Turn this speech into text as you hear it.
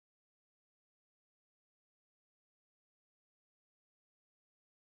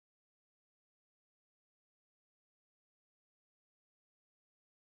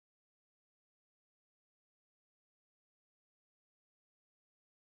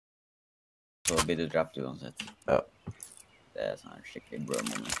så blir du drept uansett. Ja. Det er sånn skikkelig bro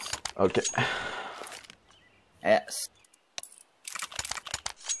moment. Ok. Yes.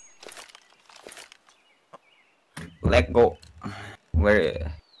 Let's go.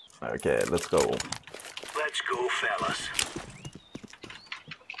 Where? Okay, let's go. Let's go, fellas.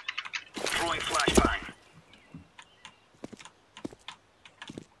 Throwing flashbang.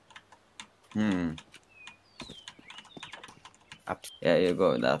 Up. Yeah, you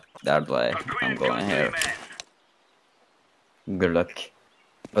go that way. I'm going here. Good luck.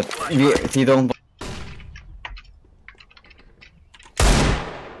 But if you don't...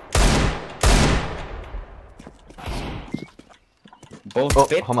 Both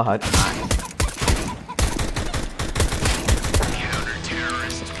fit? Han her.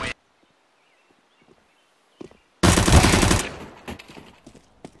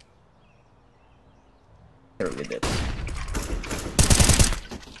 Here with it.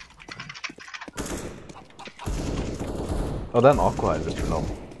 Ja, det er en AK her, vet du noe.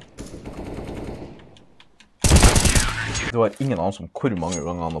 Det var ingen annen som hvor mange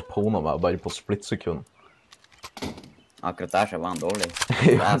ganger han har pona meg bare på splittsekund. Akkurat der så var han dårlig.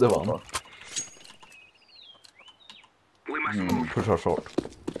 Ja, det var han. Pusher short.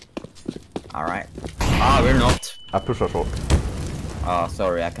 Alright. Ah, we're not. Jeg pusher short. Ah,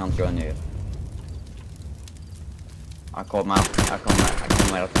 sorry, I can't join you. Jeg kommer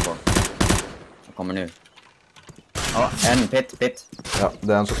etterpå. Jeg kommer nå. En pit. Ja, det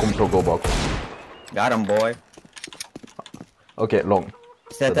er en som kommer til å gå bak oss. Got him, boy. Ok, long.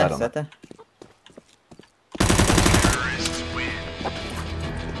 Sett det.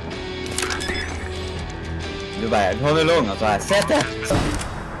 Du bare, hold det long, og så er sett det!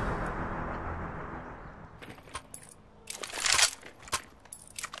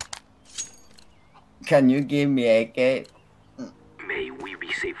 Can you give me AK? May we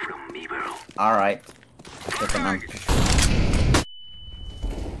be safe from evil. Alright. Sett den an.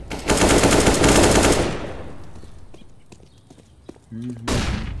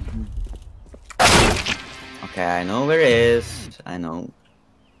 Okay, I know where it is. I know.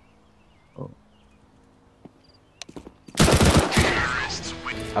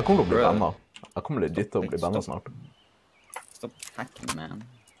 Jeg kommer til å bli bannet. Jeg kommer legit til å bli bannet snart. Stop hacking, man.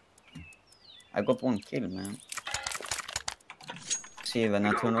 I got one kill, man. See, when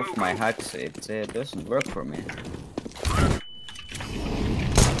I turn off my hacks, it doesn't work for me.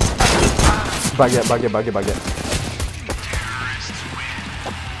 Begge.